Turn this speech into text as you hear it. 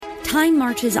Time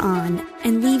marches on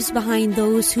and leaves behind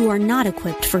those who are not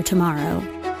equipped for tomorrow.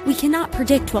 We cannot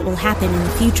predict what will happen in the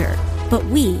future, but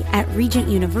we at Regent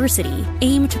University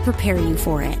aim to prepare you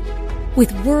for it.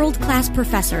 With world-class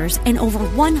professors and over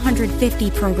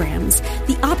 150 programs,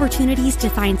 the opportunities to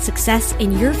find success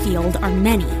in your field are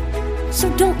many. So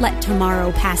don't let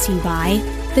tomorrow pass you by.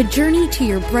 The journey to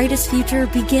your brightest future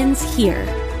begins here.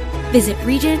 Visit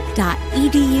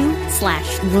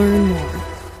regent.edu/learn more.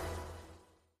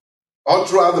 All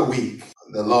throughout the week,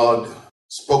 the Lord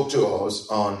spoke to us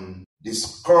on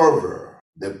discover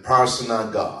the personal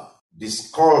God.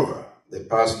 Discover the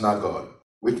personal God,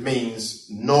 which means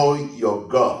know your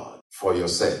God for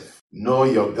yourself. Know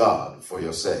your God for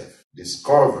yourself.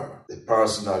 Discover the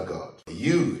personal God.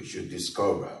 You should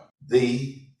discover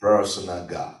the personal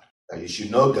God. You should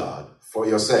know God for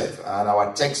yourself. And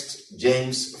our text,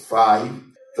 James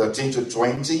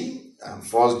 5:13-20 and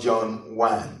 1 John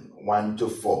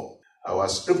 1:1-4. Our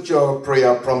scripture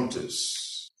prayer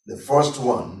prompters. The first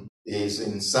one is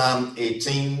in Psalm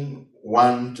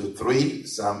 18:1-3.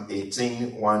 Psalm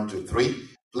 18:1-3.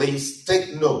 Please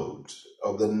take note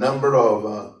of the number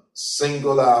of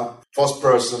singular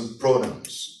first-person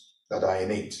pronouns that are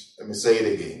in it. Let me say it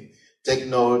again. Take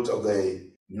note of the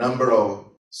number of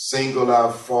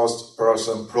singular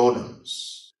first-person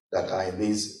pronouns that are in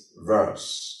this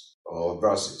verse or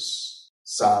verses.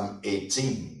 Psalm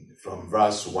 18 from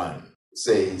verse 1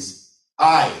 says,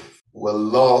 I will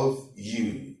love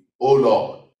you, O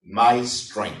Lord, my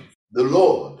strength. The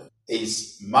Lord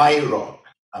is my rock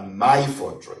and my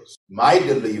fortress, my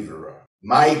deliverer,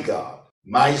 my God,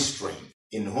 my strength,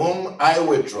 in whom I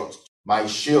will trust, my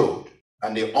shield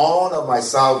and the horn of my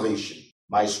salvation,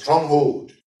 my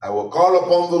stronghold. I will call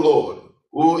upon the Lord,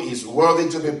 who is worthy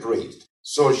to be praised.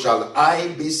 So shall I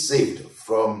be saved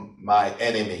from my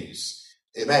enemies.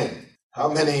 Amen. How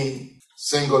many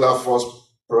singular first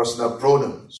personal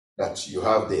pronouns that you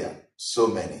have there? So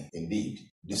many indeed.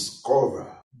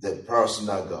 Discover the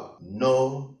personal God.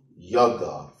 Know your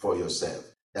God for yourself.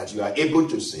 That you are able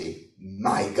to say,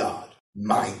 my God,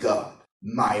 my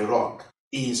rock,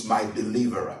 is my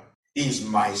deliverer, is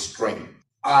my strength.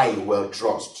 I will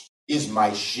trust, is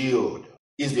my shield,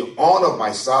 is the horn of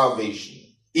my salvation,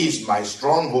 is my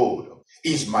stronghold,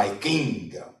 is my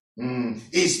king,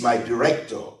 is my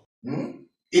director,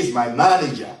 is my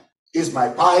manager, is my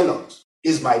pilot,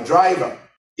 is my driver,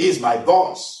 is my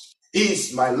boss,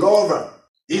 is my lover,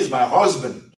 is my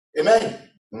husband. Amen.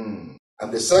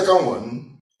 And the second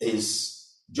one is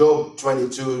Job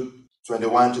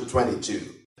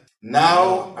 22:21-22.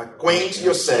 Now acquaint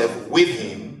yourself with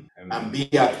him and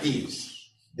be at peace.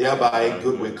 Thereby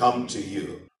good will come to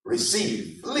you.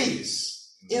 Receive,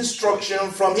 please,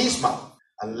 instruction from his mouth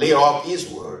and lay up his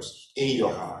words in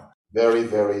your heart. Very,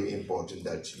 very important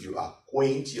that you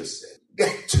acquaint yourself.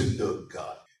 Get to know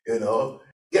God.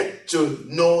 Get to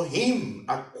know him.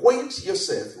 Acquaint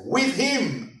yourself with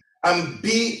him and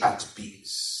be at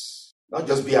peace. Not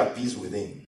just be at peace with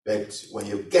him, but when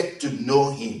you get to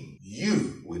know him,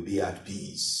 you will be at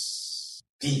peace.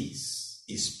 Peace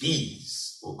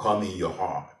will come in your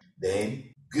heart.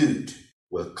 Then good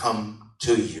will come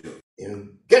to you.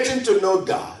 In getting to know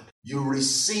God, you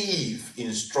receive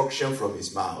instruction from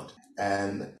his mouth.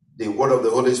 And the word of the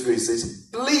Holy Spirit says,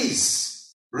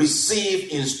 please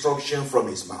receive instruction from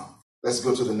his mouth. Let's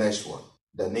go to the next one.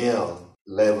 Daniel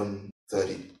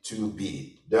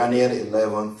 11:32b. Daniel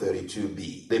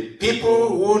 11:32b. The people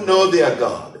who know their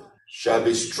God shall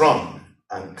be strong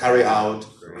and carry out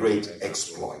great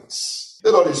exploits.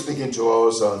 The Lord is speaking to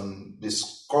us on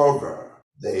discover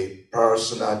the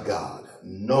personal God.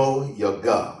 Know your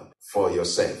God for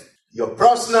yourself. Your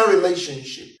personal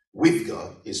relationship with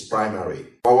God is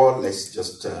primary. Forward, let's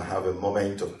just have a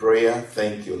moment of prayer.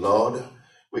 Thank you, Lord.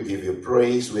 We give you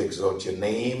praise. We exalt your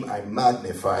name. I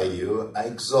magnify you. I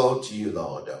exalt you,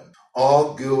 Lord.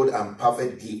 All good and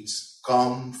perfect gifts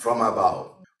come from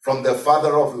above, from the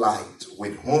Father of light,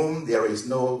 with whom there is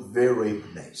no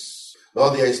variableness.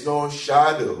 Lord, there is no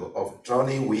shadow of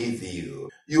turning with you.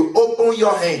 You open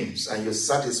your hands and you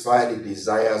satisfy the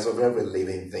desires of every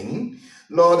living thing.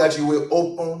 Lord, that you will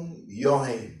open your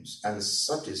hands and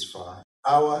satisfy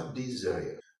our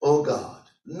desires. Oh God,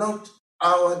 not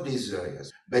our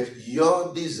desires, but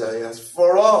your desires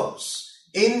for us.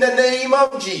 In the name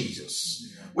of Jesus,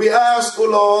 we ask, oh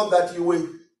Lord, that you will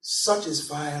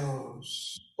satisfy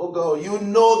us. Oh God, you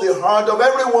know the heart of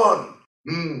everyone.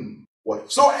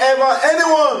 Whatsoever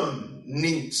anyone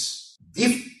needs,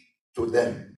 give to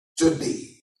them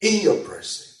today in your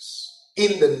presence.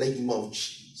 In the name of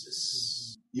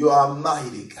Jesus. You are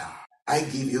mighty God. I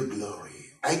give you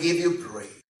glory. I give you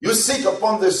praise. You sit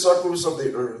upon the circles of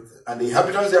the earth, and the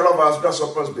inhabitants thereof are as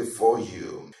grasshoppers before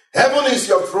you. Heaven is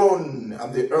your throne,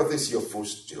 and the earth is your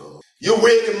footstool. You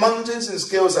weigh the mountains in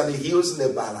scales and the hills in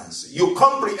the balance. You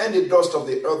comprehend the dust of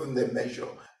the earth in the measure.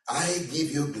 I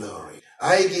give you glory.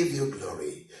 I give you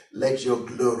glory. Let your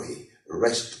glory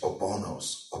rest upon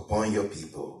us, upon your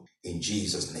people. In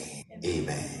Jesus' name,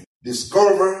 amen.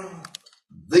 Discover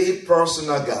the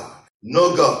personal God.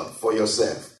 Know God for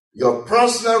yourself. Your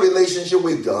personal relationship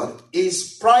with God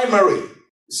is primary.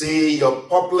 See, your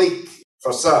public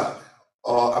facade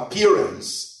or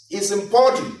appearance is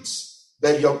important,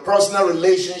 but your personal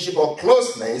relationship or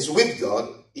closeness with God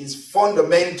is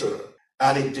fundamental,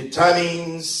 and it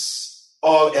determines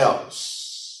all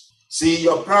else. See,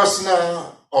 your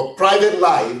personal or private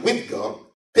life with God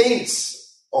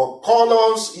paints or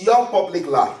colors your public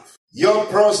life. Your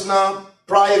personal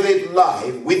private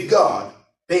life with God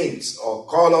paints or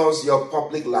colors your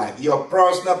public life. Your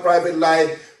personal private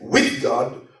life with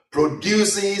God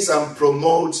produces and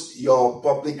promotes your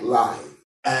public life.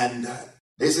 And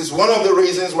this is one of the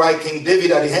reasons why King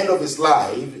David at the end of his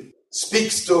life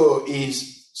speaks to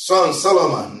his son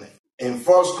Solomon in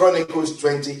 1 Chronicles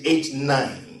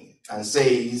 28:9 and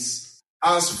says,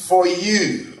 as for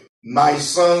you, my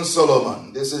son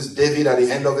Solomon, this is David at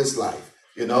the end of his life.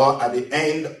 You know, at the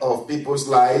end of people's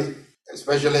lives,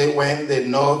 especially when they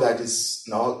know that it's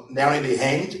nearing the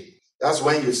end, that's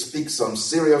when you speak some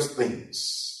serious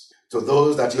things to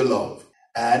those that you love.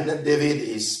 And David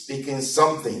is speaking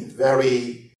something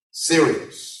very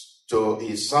serious to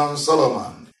his son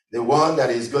Solomon, the one that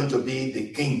is going to be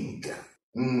the king,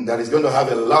 that is going to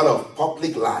have a lot of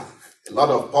public life, a lot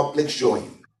of public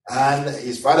showing. And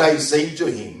his father is saying to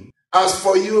him, as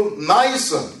for you, my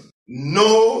son,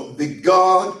 know the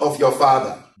God of your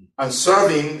father and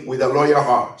serve him with a loyal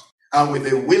heart and with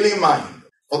a willing mind.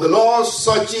 For the Lord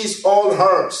searches all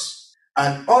hearts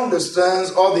and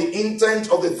understands all the intent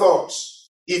of the thoughts.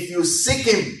 If you seek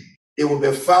him, he will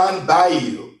be found by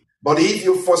you. But if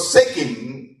you forsake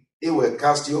him, he will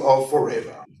cast you off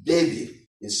forever. David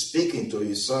is speaking to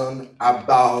his son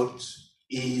about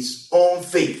his own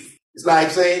faith. It's like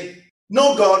saying,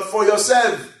 know God for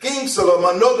yourself. King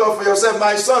Solomon, know God for yourself.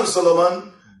 My son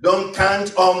Solomon, don't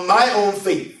count on my own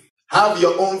faith. Have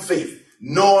your own faith.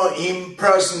 Know him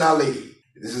personally.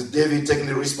 This is David taking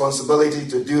the responsibility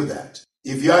to do that.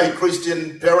 If you are a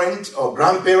Christian parent or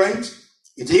grandparent,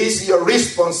 it is your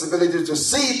responsibility to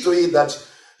see to it that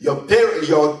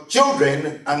your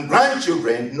children and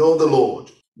grandchildren know the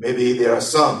Lord. Maybe there are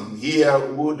some here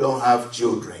who don't have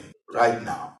children right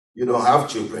now. You don't have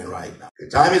children right now. The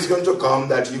time is going to come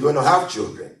that you're going to have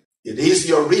children. It is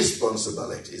your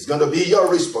responsibility. It's going to be your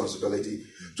responsibility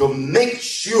to make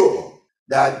sure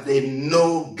that they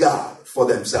know God for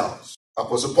themselves.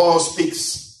 Apostle Paul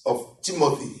speaks of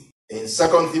Timothy in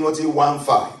 2 Timothy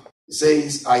 1:5. He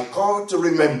says, I call to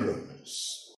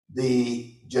remembrance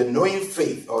the genuine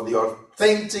faith or the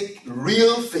authentic,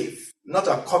 real faith, not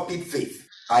a copied faith.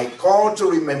 I call to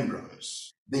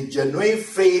remembrance the genuine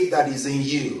faith that is in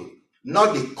you,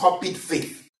 not the copied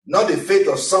faith, not the faith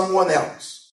of someone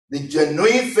else. The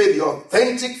genuine faith, the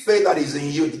authentic faith that is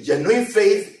in you, the genuine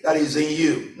faith that is in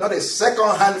you, not a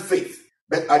second-hand faith,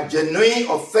 but a genuine,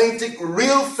 authentic,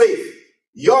 real faith,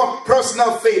 your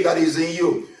personal faith that is in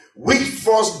you, which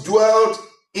first dwelt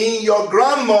in your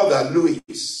grandmother,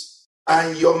 Louise,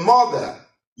 and your mother,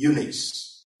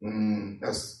 Eunice.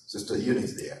 That's Sister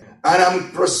Eunice there. And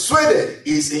I'm persuaded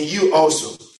is in you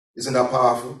also. Isn't that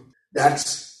powerful? That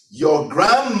your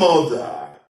grandmother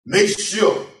made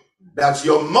sure that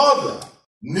your mother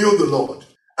knew the Lord.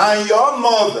 And your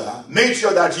mother made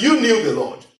sure that you knew the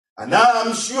Lord. And now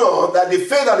I'm sure that the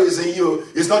faith that is in you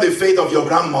is not the faith of your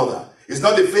grandmother. It's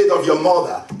not the faith of your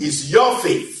mother. It's your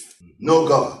faith. Know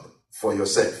God for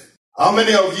yourself. How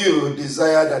many of you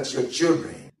desire that your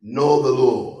children know the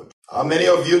Lord? How many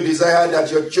of you desire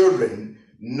that your children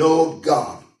know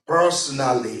God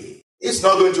personally? It's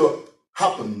not going to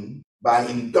happen by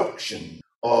induction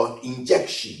or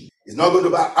injection. It's not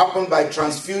going to happen by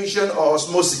transfusion or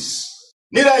osmosis.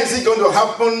 Neither is it going to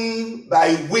happen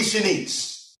by wishing it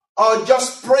or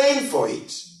just praying for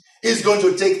it. It's going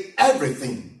to take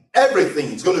everything.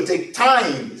 Everything. It's going to take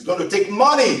time. It's going to take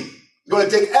money. It's going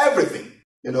to take everything.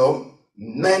 You know,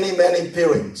 many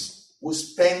parents will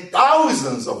spend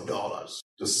thousands of dollars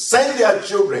to send their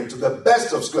children to the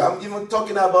best of school. I'm even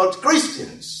talking about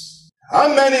Christians. How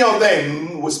many of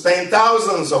them will spend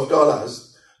thousands of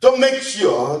dollars to make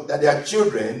sure that their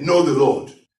children know the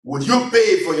Lord? Would you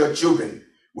pay for your children?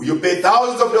 Will you pay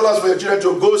thousands of dollars for your children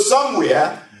to go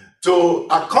somewhere to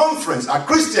a conference, a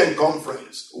Christian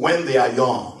conference, when they are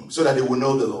young, so that they will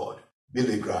know the Lord?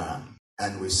 Billy Graham,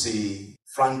 and we see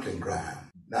Franklin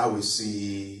Graham. Now we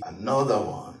see another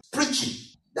one. Preaching,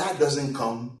 that doesn't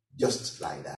come just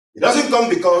like that. It doesn't come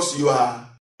because you are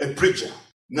a preacher.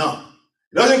 No.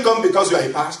 It doesn't come because you are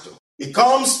a pastor. It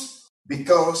comes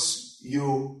because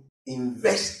you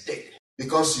invested.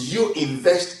 Because you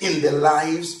invest in the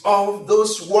lives of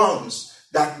those ones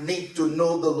that need to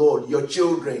know the Lord. Your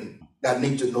children that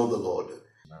need to know the Lord.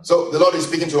 So the Lord is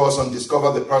speaking to us on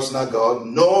Discover the Personal God.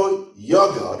 Know your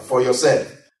God for yourself.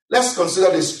 Let's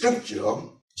consider the scripture,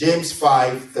 James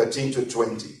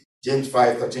 5:13-20. James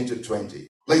 5:13-20.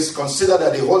 Please consider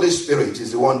that the Holy Spirit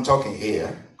is the one talking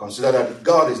here. Consider that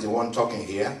God is the one talking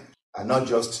here, and not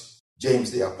just James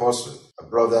the Apostle, a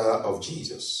brother of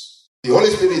Jesus. The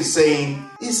Holy Spirit is saying,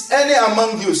 is any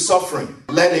among you suffering?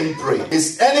 Let him pray.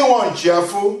 Is anyone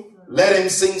cheerful? Let him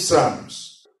sing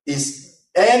psalms. Is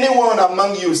anyone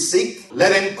among you sick?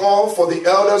 Let him call for the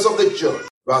elders of the church.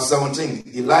 Verse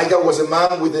 17. Elijah was a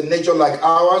man with a nature like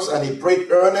ours, and he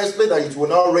prayed earnestly that it would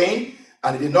not rain.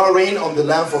 And it did not rain on the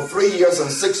land for 3 years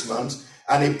and 6 months.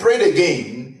 And he prayed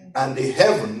again, and the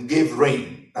heaven gave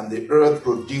rain, and the earth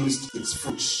produced its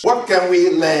fruits. What can we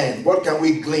learn? What can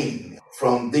we glean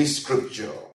from this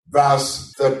scripture?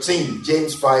 Verse 13,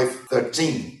 James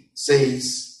 5:13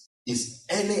 says, is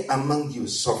any among you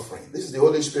suffering? This is the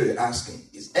Holy Spirit asking.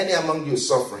 Is any among you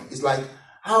suffering? It's like,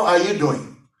 how are you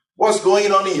doing? What's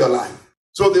going on in your life?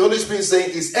 So the Holy Spirit is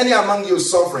saying, is any among you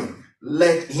suffering?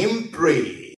 Let him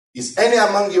pray. Is any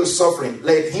among you suffering?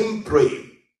 Let him pray.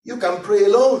 You can pray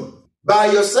alone, by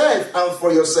yourself and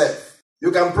for yourself.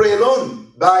 You can pray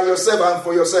alone, by yourself and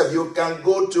for yourself. You can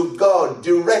go to God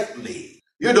directly.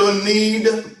 You don't need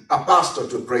a pastor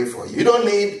to pray for you. You don't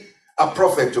need a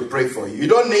prophet to pray for you. You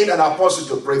don't need an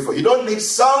apostle to pray for you. You don't need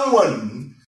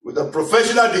someone with a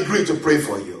professional degree to pray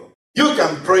for you. You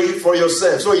can pray for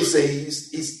yourself. So he says,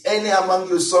 is any among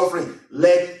you suffering?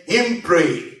 Let him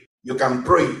pray. You can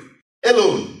pray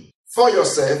alone, for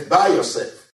yourself, by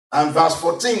yourself. And verse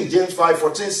 14, James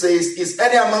 5:14 says, is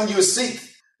any among you sick?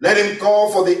 Let him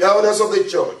call for the elders of the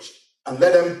church, and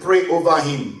let them pray over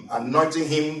him, anointing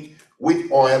him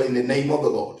with oil in the name of the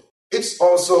Lord. It's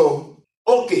also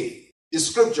okay, it's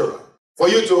scriptural, for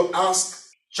you to ask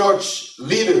church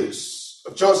leaders,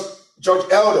 church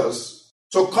elders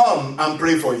to come and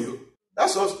pray for you.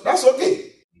 That's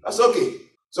okay. That's okay.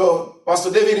 So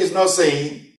Pastor David is not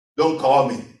saying, don't call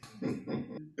me.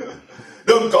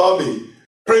 Don't call me.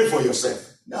 Pray for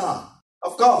yourself. No,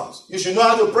 of course. You should know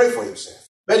how to pray for yourself.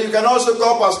 But you can also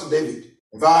call Pastor David.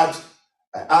 In fact,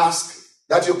 I ask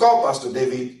that you call Pastor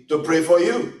David to pray for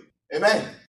you. Amen.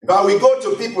 In fact, we go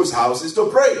to people's houses to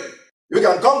pray. You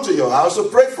can come to your house to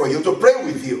pray for you, to pray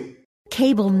with you.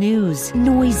 Cable news,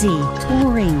 noisy,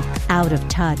 boring, out of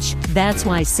touch. That's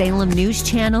why Salem News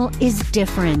Channel is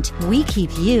different. We keep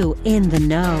you in the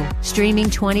know. Streaming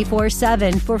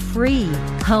 24/7 for free.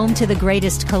 Home to the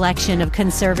greatest collection of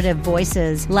conservative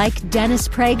voices like Dennis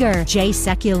Prager, Jay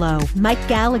Sekulow, Mike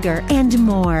Gallagher, and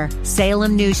more.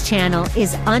 Salem News Channel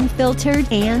is unfiltered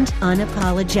and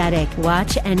unapologetic.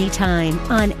 Watch anytime,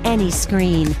 on any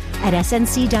screen, at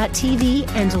snc.tv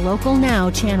and Local Now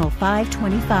Channel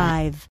 525.